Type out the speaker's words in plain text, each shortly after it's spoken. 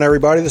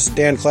Everybody, this is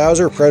Dan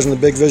Klauser, president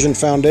of the Big Vision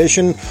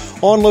Foundation,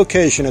 on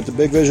location at the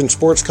Big Vision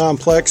Sports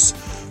Complex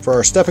for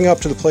our Stepping Up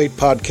to the Plate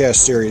podcast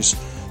series.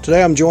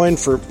 Today I'm joined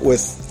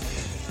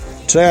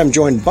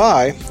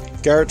by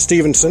Garrett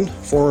Stevenson,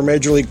 former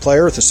Major League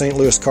player with the St.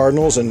 Louis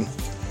Cardinals and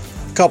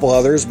a couple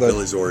others, but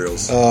Phillies,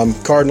 Orioles,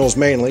 Cardinals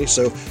mainly.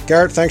 So,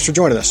 Garrett, thanks for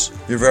joining us.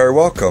 You're very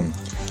welcome.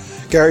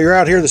 Garrett, you're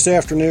out here this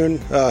afternoon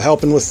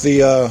helping with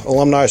the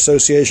Alumni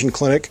Association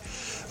Clinic.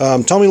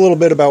 Tell me a little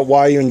bit about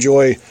why you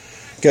enjoy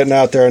getting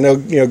out there. I know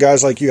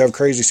guys like you have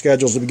crazy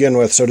schedules to begin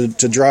with, so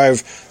to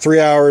drive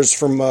 3 hours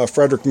from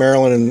Frederick,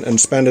 Maryland, and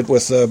spend it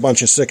with a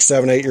bunch of 6,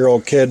 7,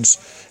 8-year-old kids,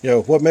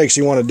 what makes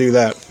you want to do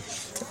that?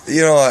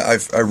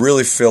 I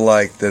really feel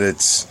like that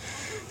it's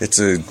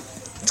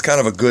kind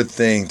of a good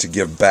thing to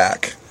give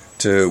back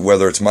to,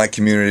 whether it's my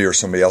community or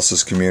somebody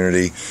else's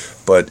community.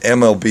 But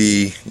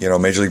MLB,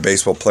 Major League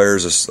Baseball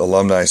Players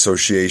Alumni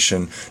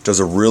Association, does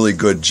a really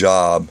good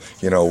job,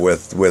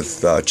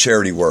 with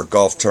charity work,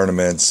 golf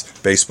tournaments,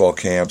 baseball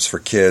camps for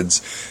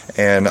kids,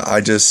 and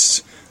I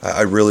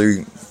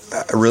really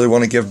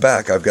want to give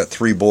back. I've got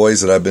 3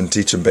 boys that I've been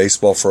teaching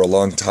baseball for a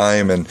long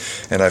time, and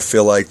I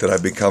feel like that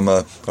I've become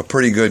a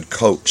pretty good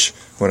coach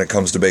when it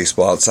comes to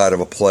baseball outside of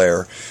a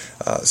player.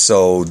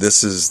 So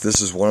this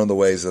is one of the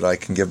ways that I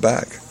can give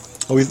back.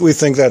 We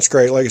think that's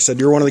great. Like I said,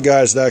 you're one of the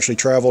guys that actually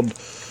traveled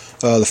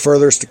the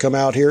furthest to come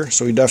out here,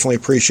 so we definitely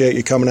appreciate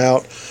you coming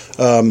out.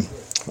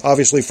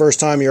 Obviously, first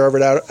time you're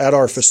ever at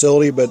our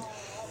facility, but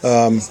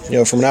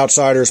from an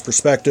outsider's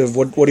perspective,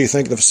 what do you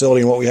think of the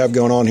facility and what we have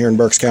going on here in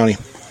Berks County?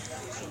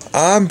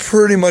 I'm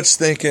pretty much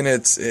thinking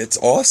it's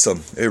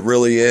awesome. It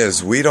really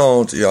is. We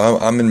don't,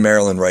 I'm in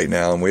Maryland right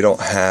now, and we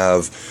don't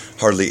have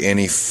hardly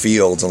any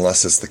fields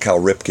unless it's the Cal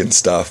Ripken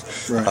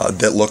stuff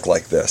that look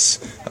like this.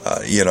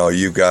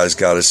 You guys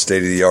got a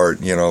state-of-the-art,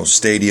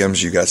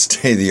 stadiums. You got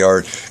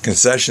state-of-the-art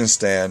concession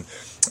stand.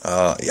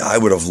 I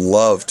would have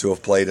loved to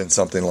have played in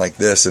something like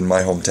this in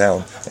my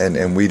hometown,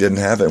 and we didn't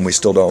have it, and we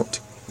still don't.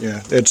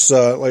 Yeah, it's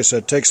like I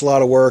said, it takes a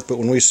lot of work, but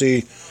when we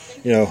see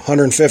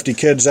 150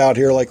 kids out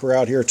here like we're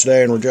out here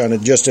today, and we're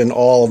just in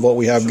awe of what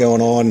we have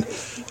going on.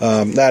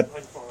 That,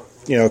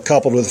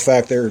 coupled with the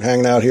fact they're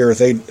hanging out here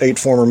with eight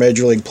former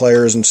Major League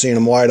players and seeing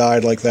them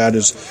wide-eyed like that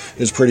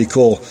is pretty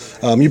cool.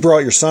 You brought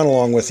your son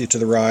along with you to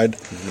the ride.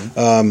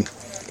 Mm-hmm.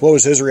 What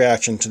was his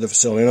reaction to the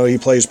facility? I know he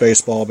plays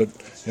baseball, but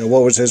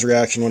what was his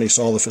reaction when he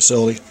saw the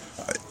facility?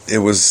 It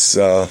was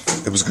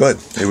good.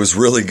 It was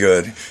really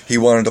good. He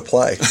wanted to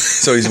play.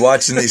 So he's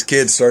watching these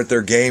kids start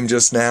their game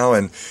just now,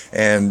 and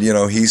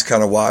he's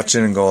kind of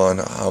watching and going,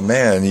 oh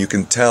man, you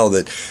can tell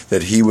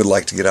that he would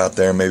like to get out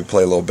there and maybe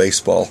play a little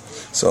baseball.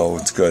 So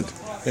it's good.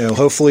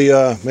 Hopefully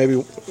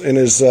maybe in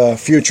his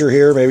future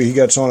here, maybe he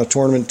gets on a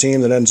tournament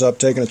team that ends up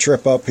taking a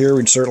trip up here.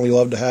 We'd certainly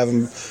love to have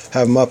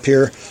him up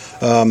here.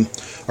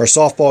 Our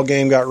softball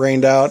game got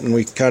rained out, and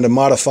we kind of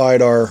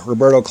modified our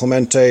Roberto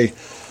Clemente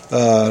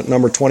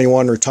number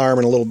 21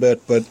 retirement a little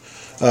bit, but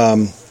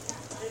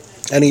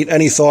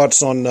any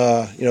thoughts on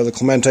the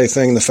Clemente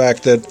thing, the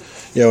fact that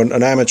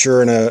an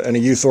amateur and a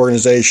youth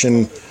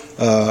organization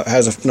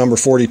has a number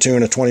 42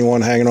 and a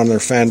 21 hanging on their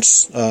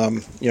fence?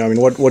 What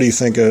do you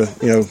think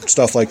of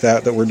stuff like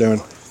that we're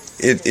doing?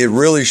 It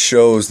really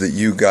shows that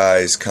you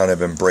guys kind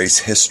of embrace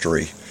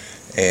history.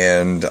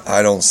 And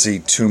I don't see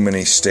too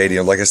many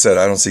stadiums. Like I said,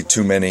 I don't see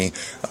too many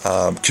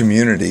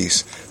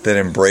communities that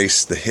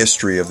embrace the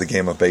history of the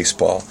game of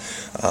baseball.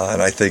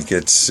 And I think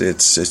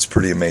it's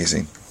pretty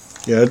amazing.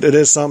 Yeah, it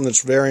is something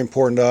that's very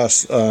important to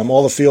us.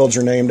 All the fields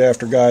are named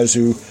after guys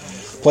who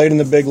played in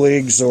the big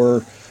leagues,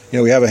 or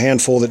we have a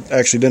handful that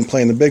actually didn't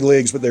play in the big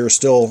leagues, but they were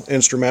still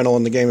instrumental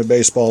in the game of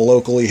baseball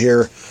locally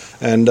here.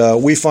 And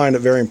we find it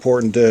very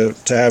important to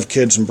have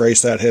kids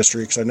embrace that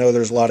history, because I know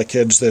there's a lot of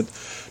kids that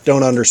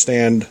don't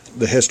understand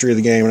the history of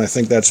the game, and I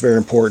think that's very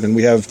important. And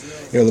we have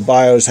the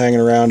bios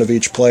hanging around of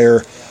each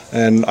player,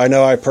 and I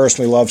know I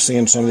personally love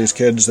seeing some of these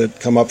kids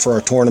that come up for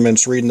our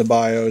tournaments, reading the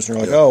bios, and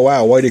they're like, oh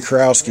wow, Whitey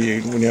Kurowski,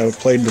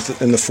 played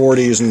in the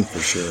 40s and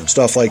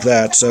stuff like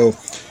that. So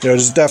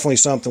it's definitely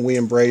something we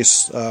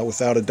embrace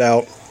without a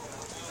doubt.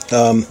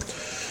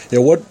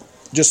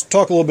 Just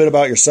talk a little bit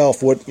about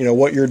yourself. What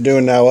you're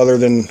doing now, other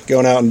than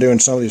going out and doing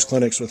some of these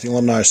clinics with the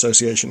Alumni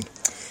Association.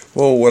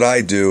 Well, what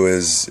I do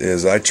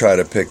is I try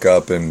to pick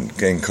up and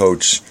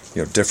coach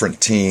different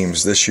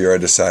teams. This year I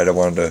decided I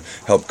wanted to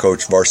help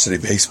coach varsity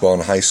baseball in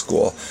high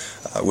school,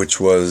 which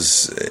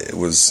was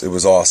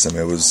awesome.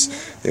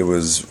 It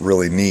was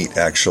really neat,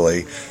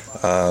 actually.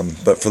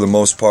 But for the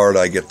most part,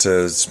 I get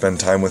to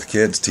spend time with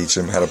kids, teach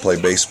them how to play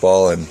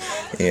baseball, and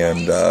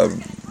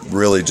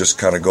really just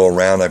kind of go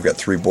around. I've got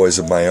 3 boys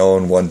of my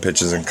own. One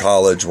pitches in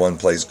college, one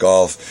plays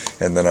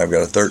golf, and then I've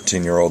got a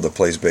 13-year-old that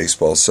plays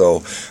baseball.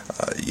 So,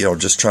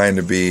 just trying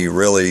to be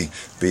a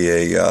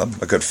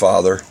good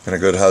father and a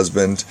good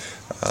husband,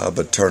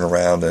 but turn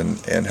around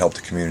and help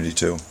the community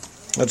too.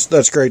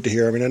 That's great to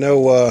hear. I mean, I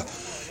know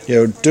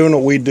doing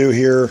what we do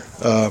here,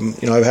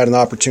 I've had an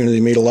opportunity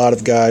to meet a lot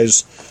of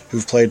guys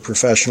who've played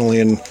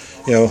professionally, and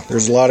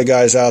there's a lot of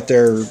guys out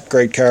there,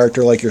 great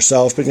character like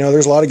yourself, but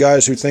there's a lot of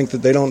guys who think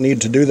that they don't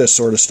need to do this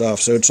sort of stuff.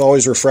 So it's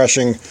always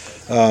refreshing.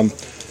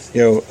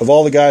 Of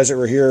all the guys that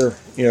were here,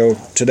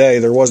 today,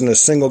 there wasn't a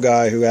single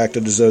guy who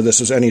acted as though this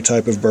was any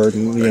type of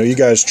burden. You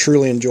guys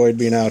truly enjoyed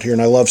being out here,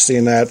 and I love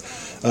seeing that.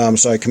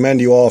 So I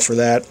commend you all for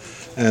that,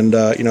 and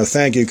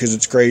thank you, because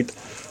it's great.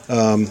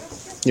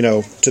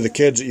 To the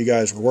kids that you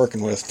guys were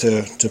working with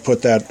to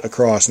put that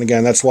across. And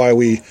again, that's why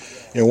we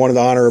wanted to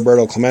honor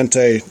Roberto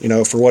Clemente,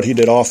 for what he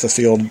did off the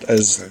field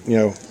as,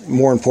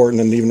 more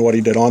important than even what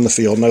he did on the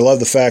field. And I love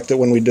the fact that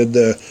when we did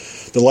the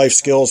life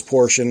skills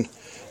portion,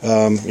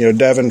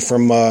 Devin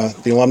from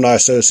the Alumni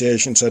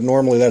Association said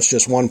normally that's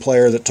just one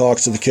player that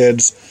talks to the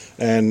kids,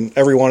 and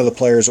every one of the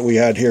players that we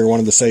had here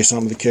wanted to say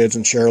something to the kids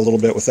and share a little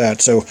bit with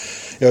that. So,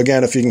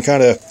 again, if you can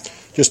kind of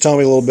just tell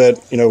me a little bit,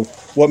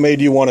 what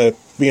made you want to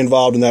be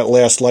involved in that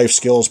last life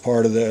skills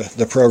part of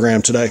the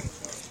program today?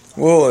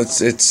 Well,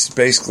 it's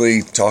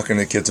basically talking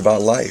to kids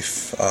about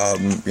life.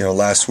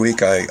 Last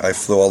week I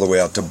flew all the way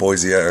out to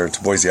Boise,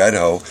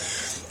 Idaho,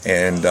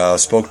 and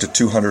spoke to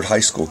 200 high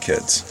school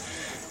kids,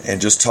 and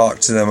just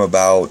talked to them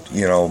about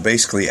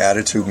basically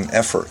attitude and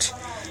effort.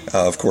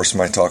 Of course,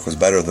 my talk was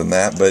better than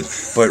that,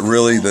 but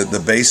really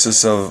the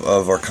basis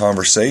of our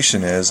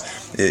conversation is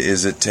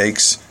it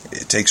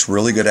takes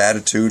really good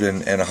attitude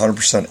and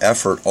 100%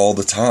 effort all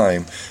the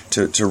time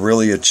to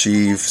really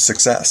achieve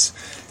success.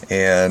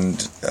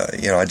 And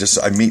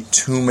I meet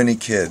too many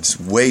kids,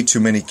 way too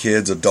many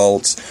kids,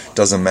 adults,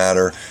 doesn't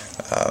matter,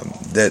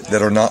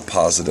 that are not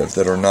positive,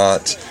 that are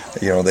not,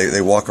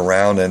 they walk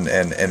around and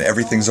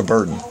everything's a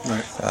burden.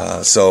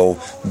 Right.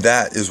 So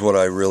that is what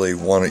I really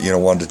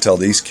wanted to tell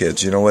these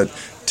kids. You know what?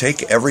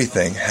 Take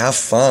everything, have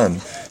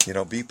fun,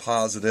 be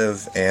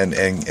positive,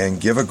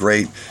 and give a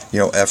great,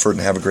 effort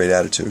and have a great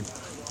attitude.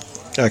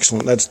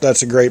 Excellent.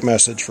 That's a great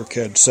message for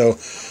kids. So,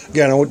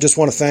 again, I just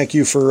want to thank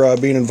you for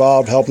being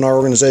involved, helping our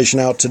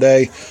organization out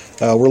today.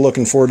 We're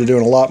looking forward to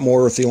doing a lot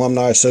more with the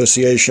Alumni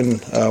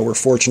Association. We're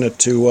fortunate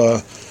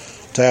to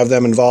have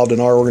them involved in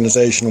our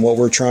organization and what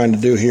we're trying to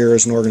do here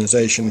as an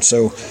organization.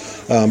 So,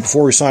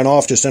 before we sign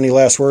off, just any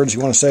last words you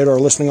want to say to our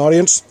listening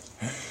audience?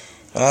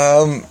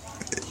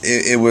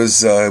 It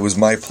was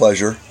my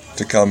pleasure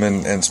to come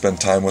in and spend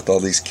time with all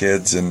these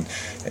kids and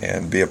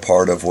be a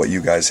part of what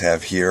you guys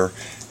have here.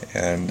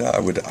 And I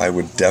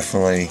would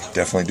definitely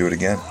do it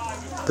again.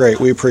 Great,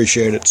 we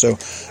appreciate it. So,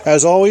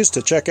 as always,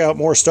 to check out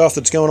more stuff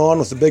that's going on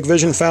with the Big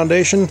Vision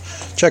Foundation,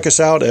 check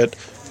us out at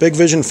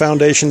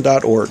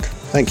bigvisionfoundation.org.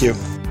 Thank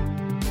you.